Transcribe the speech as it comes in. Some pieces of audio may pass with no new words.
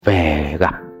về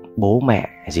gặp bố mẹ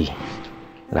gì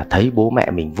là thấy bố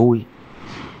mẹ mình vui,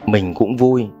 mình cũng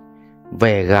vui.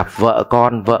 Về gặp vợ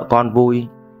con vui,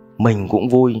 mình cũng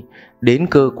vui. Đến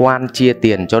cơ quan chia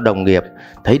tiền cho đồng nghiệp,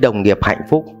 thấy đồng nghiệp hạnh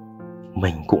phúc,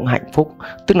 mình cũng hạnh phúc.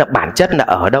 Tức là bản chất là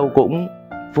ở đâu cũng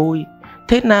vui.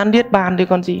 Thế là niết bàn thì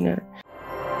còn gì nữa.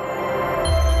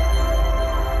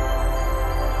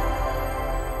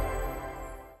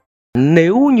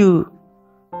 Nếu như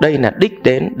đây là đích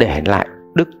đến để lại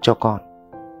đức cho con,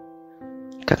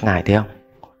 các ngài thấy không?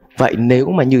 Vậy nếu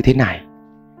mà như thế này,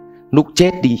 lúc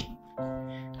chết đi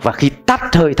và khi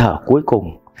tắt hơi thở cuối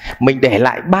cùng, mình để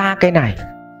lại 3 cái này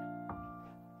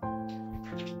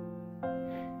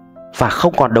và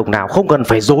không còn đồng nào, không cần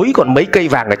phải dối còn mấy cây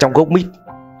vàng ở trong gốc mít,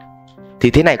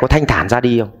 thì thế này có thanh thản ra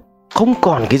đi không? Không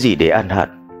còn cái gì để ân hận,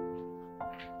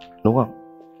 đúng không?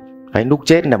 Đấy, lúc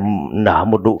chết là nở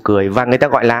một nụ cười và người ta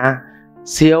gọi là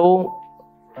siêu.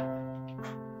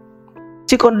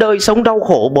 Chứ còn đời sống đau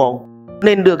khổ bộ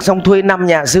nên được, xong thuê 5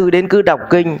 nhà sư đến cứ đọc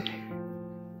kinh.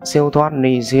 Siêu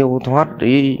thoát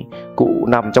đi, cụ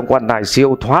nằm trong quan tài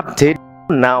siêu thoát thế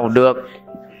nào được.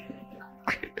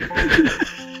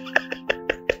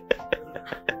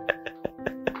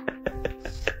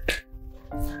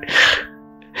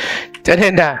 Cho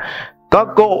nên là có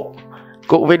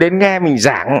cụ mới đến nghe mình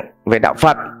giảng về đạo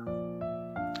Phật.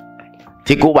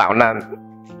 Thì cụ bảo là: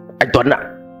 anh Tuấn ạ,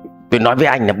 tôi nói với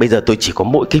anh là bây giờ tôi chỉ có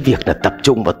mỗi cái việc là tập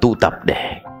trung vào tu tập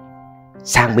để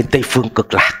sang bên Tây Phương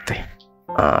Cực Lạc thôi.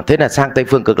 Thế là sang Tây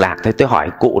Phương Cực Lạc. Thế tôi hỏi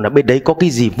cụ là bên đấy có cái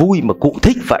gì vui mà cụ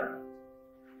thích vậy?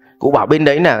 Cụ bảo bên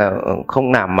đấy là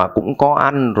không làm mà cũng có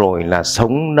ăn, rồi là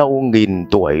sống lâu 1000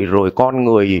 tuổi, rồi con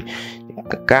người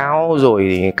cao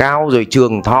rồi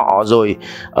trường thọ, rồi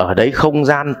ở đấy không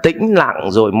gian tĩnh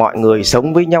lặng, rồi mọi người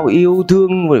sống với nhau yêu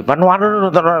thương, rồi văn hóa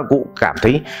đó, cụ cảm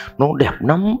thấy nó đẹp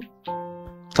lắm.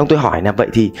 Xong tôi hỏi là vậy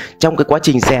thì trong cái quá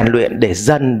trình rèn luyện để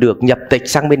dần được nhập tịch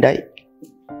sang bên đấy,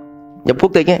 nhập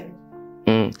quốc tịch ấy,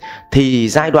 thì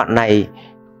giai đoạn này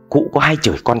cụ có hay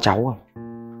chửi con cháu không?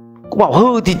 Cụ bảo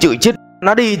hư thì chửi chứ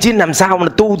nó đi, chứ làm sao mà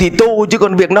tu thì tu, chứ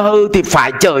còn việc nó hư thì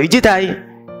phải chửi chứ thầy.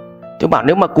 Tôi bảo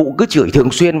nếu mà cụ cứ chửi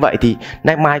thường xuyên vậy thì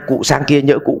nay mai cụ sang kia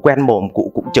nhỡ cụ quen mồm,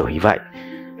 cụ cũng chửi vậy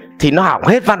thì nó hỏng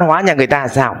hết văn hóa nhà người ta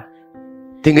sao?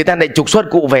 Thì người ta lại trục xuất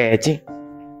cụ về chứ.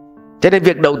 Cho nên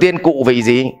việc đầu tiên cụ phải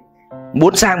gì?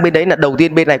 Muốn sang bên đấy là đầu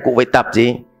tiên bên này cụ phải tập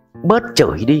gì? Bớt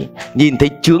chửi đi. Nhìn thấy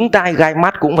chướng tai gai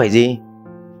mắt cũng phải gì?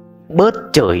 Bớt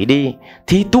chửi đi.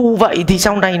 Thì tu vậy thì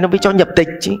sau này nó mới cho nhập tịch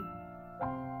chứ.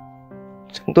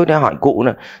 Tôi đã hỏi cụ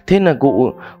là thế là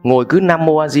cụ ngồi cứ Nam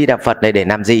Mô A Di Đà Phật này để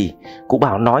làm gì? Cụ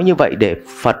bảo nói như vậy để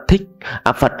Phật thích,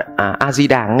 Phật A Di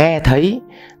Đà nghe thấy,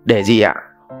 để gì ạ?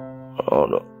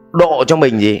 Độ cho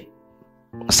mình gì?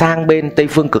 Sang bên Tây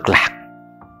Phương Cực Lạc.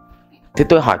 Thế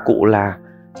tôi hỏi cụ là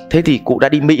thế thì cụ đã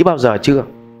đi Mỹ bao giờ chưa?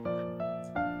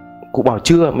 Cụ bảo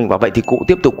chưa. Mình bảo vậy thì cụ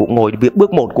tiếp tục cụ ngồi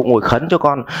bước 1, cụ ngồi khấn cho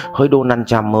con: hỡi Donald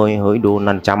Trump ơi, hỡi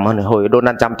Donald Trump ơi, hỡi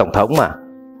Donald Trump tổng thống mà.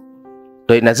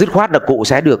 Rồi là dứt khoát là cụ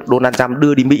sẽ được Donald Trump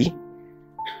đưa đi Mỹ.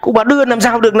 Cụ bảo đưa làm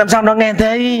sao được, làm sao nó nghe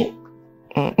thấy.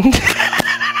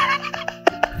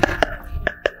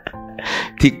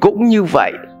 Thì cũng như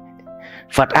vậy,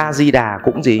 Phật A Di Đà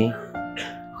cũng gì?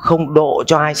 Không độ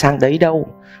cho ai sang đấy đâu,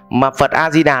 mà Phật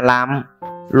A Di Đà làm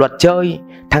luật chơi.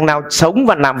 Thằng nào sống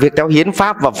và làm việc theo hiến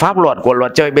pháp và pháp luật của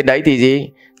luật chơi bên đấy thì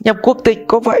gì? Nhập quốc tịch,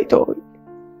 có vậy thôi.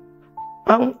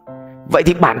 Không? Vậy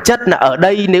thì bản chất là ở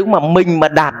đây nếu mà mình mà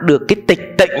đạt được cái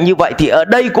tịch tịnh như vậy thì ở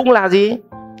đây cũng là gì?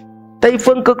 Tây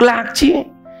Phương Cực Lạc chứ.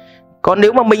 Còn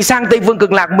nếu mà mình sang Tây Phương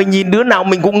Cực Lạc, mình nhìn đứa nào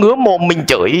mình cũng ngứa mồm mình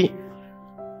chửi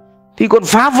thì còn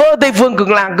phá vỡ Tây Phương Cực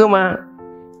Lạc cơ mà.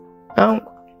 Không?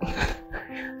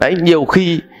 Đấy, nhiều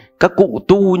khi các cụ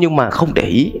tu nhưng mà không để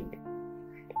ý.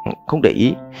 Không để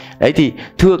ý. Đấy thì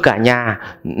thưa cả nhà,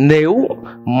 nếu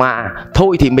mà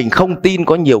thôi thì mình không tin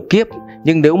có nhiều kiếp,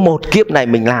 nhưng nếu một kiếp này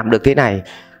mình làm được thế này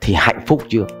thì hạnh phúc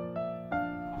chưa?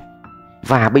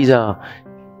 Và bây giờ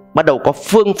bắt đầu có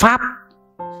phương pháp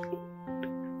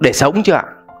để sống chưa ạ?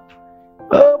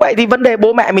 Vậy thì vấn đề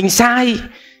bố mẹ mình sai.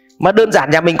 Mà đơn giản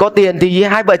nhà mình có tiền thì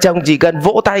hai vợ chồng chỉ cần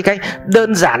vỗ tay cái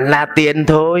đơn giản là tiền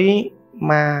thôi.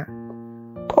 Mà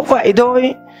có vậy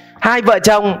thôi. Hai vợ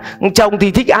chồng, chồng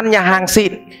thì thích ăn nhà hàng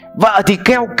xịn, vợ thì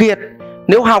keo kiệt.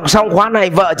 Nếu học xong khóa này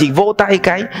vợ chỉ vỗ tay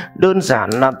cái đơn giản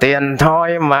là tiền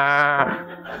thôi mà.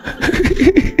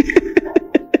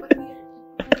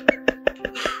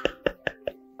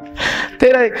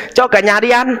 Thế này cho cả nhà đi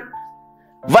ăn.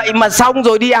 Vậy mà xong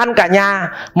rồi đi ăn cả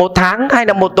nhà 1 tháng hay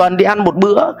là 1 tuần đi ăn một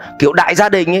bữa kiểu đại gia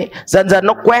đình ấy, dần dần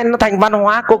nó quen, nó thành văn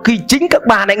hóa. Có khi chính các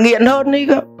bà lại nghiện hơn đấy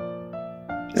cơ.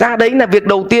 Ra đấy là việc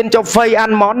đầu tiên cho phây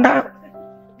ăn món đó.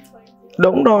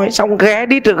 Đúng rồi, xong ghé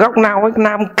đi từ góc nào ấy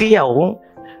Nam kiểu.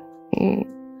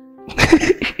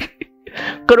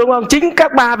 Có đúng không? Chính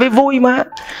các bà mới vui mà.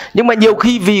 Nhưng mà nhiều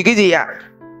khi vì cái gì ạ?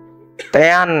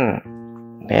 Tiền.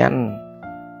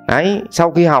 Đấy,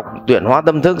 sau khi học chuyển hóa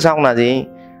tâm thức xong là gì?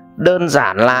 Đơn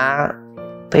giản là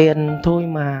tiền thôi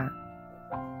mà.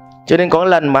 Cho nên có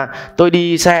lần mà tôi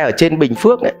đi xe ở trên Bình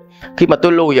Phước ấy, khi mà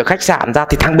tôi lùi ở khách sạn ra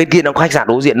thì thằng bên kia nó có khách sạn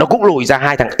đối diện, nó cũng lùi ra,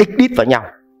 hai thằng x đít vào nhau.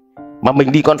 Mà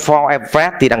mình đi con Ford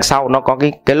Everest thì đằng sau nó có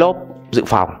cái lốp dự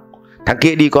phòng. Thằng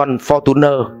kia đi con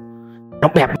Fortuner, nó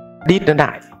bẹp đít nó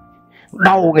lại.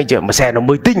 Đau ngay trời mà xe nó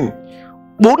mới tinh.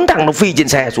 4 thằng nó phi trên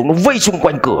xe xuống, nó vây xung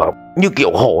quanh cửa như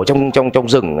kiểu hổ trong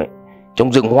rừng ấy,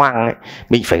 trong rừng hoang ấy.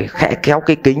 Mình phải khẽ kéo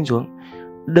cái kính xuống.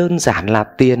 Đơn giản là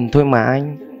tiền thôi mà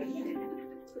anh.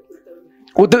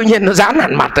 Ủa, tự nhiên nó dán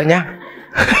hẳn mặt rồi nhá.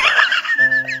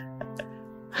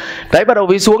 Đấy, bắt đầu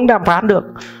mới xuống đàm phán được.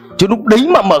 Chứ lúc đấy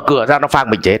mà mở cửa ra nó phang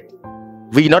mình chết.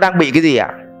 Vì nó đang bị cái gì ạ?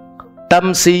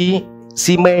 Tâm si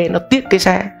mê, nó tiếc cái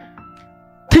xe.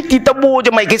 Thích thì tao mua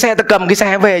cho mày cái xe, tao cầm cái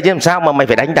xe về chứ làm sao mà mày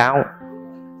phải đánh tao.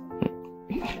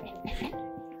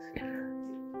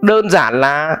 Đơn giản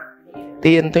là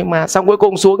tiền thôi mà. Xong cuối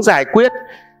cùng xuống giải quyết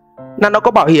là nó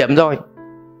có bảo hiểm rồi,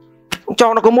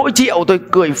 cho nó có mỗi triệu tôi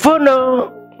cười phơn ơ.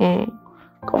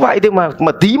 Có vậy thôi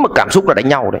mà tí mà cảm xúc là đánh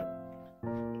nhau đấy.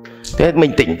 Thế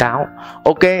mình tỉnh táo.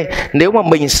 Ok, nếu mà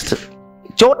mình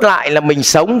chốt lại là mình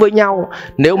sống với nhau,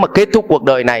 nếu mà kết thúc cuộc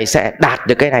đời này sẽ đạt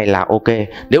được cái này là ok.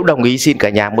 Nếu đồng ý xin cả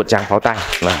nhà một tràng pháo tay.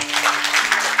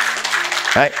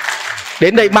 Đấy.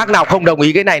 Đến đây bác nào không đồng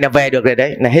ý cái này là về được rồi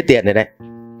đấy, là hết tiền rồi đấy.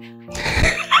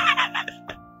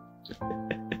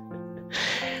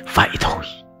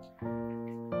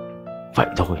 Vậy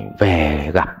thôi, về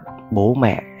gặp bố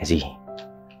mẹ gì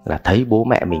là thấy bố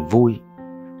mẹ mình vui,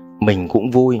 mình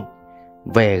cũng vui.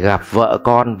 Về gặp vợ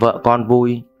con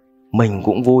vui, mình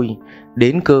cũng vui.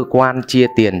 Đến cơ quan chia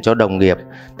tiền cho đồng nghiệp,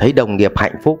 thấy đồng nghiệp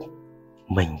hạnh phúc,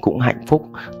 mình cũng hạnh phúc.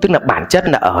 Tức là bản chất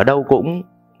là ở đâu cũng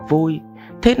vui.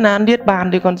 Thế là niết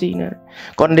bàn thì còn gì nữa.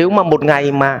 Còn nếu mà một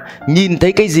ngày mà nhìn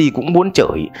thấy cái gì cũng muốn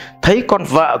chửi, thấy con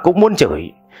vợ cũng muốn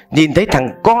chửi, nhìn thấy thằng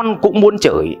con cũng muốn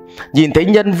chửi, nhìn thấy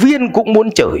nhân viên cũng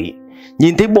muốn chửi,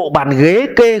 nhìn thấy bộ bàn ghế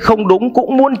kê không đúng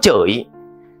cũng muốn chửi,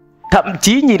 thậm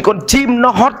chí nhìn con chim nó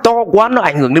hót to quá, nó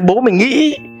ảnh hưởng đến bố mình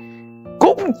nghĩ,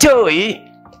 cũng chửi.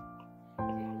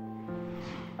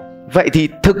 Vậy thì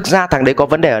thực ra thằng đấy có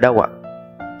vấn đề ở đâu ạ?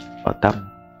 Ở tâm.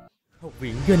 Học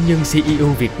viện Doanh nhân CEO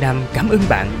Việt Nam cảm ơn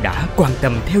bạn đã quan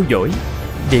tâm theo dõi.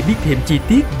 Để biết thêm chi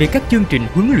tiết về các chương trình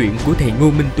huấn luyện của thầy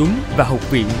Ngô Minh Tuấn và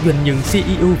Học viện Doanh nhân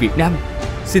CEO Việt Nam,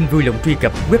 xin vui lòng truy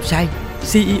cập website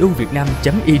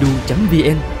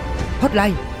ceovietnam.edu.vn,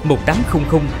 hotline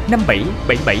 1800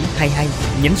 577722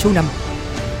 nhánh số 5.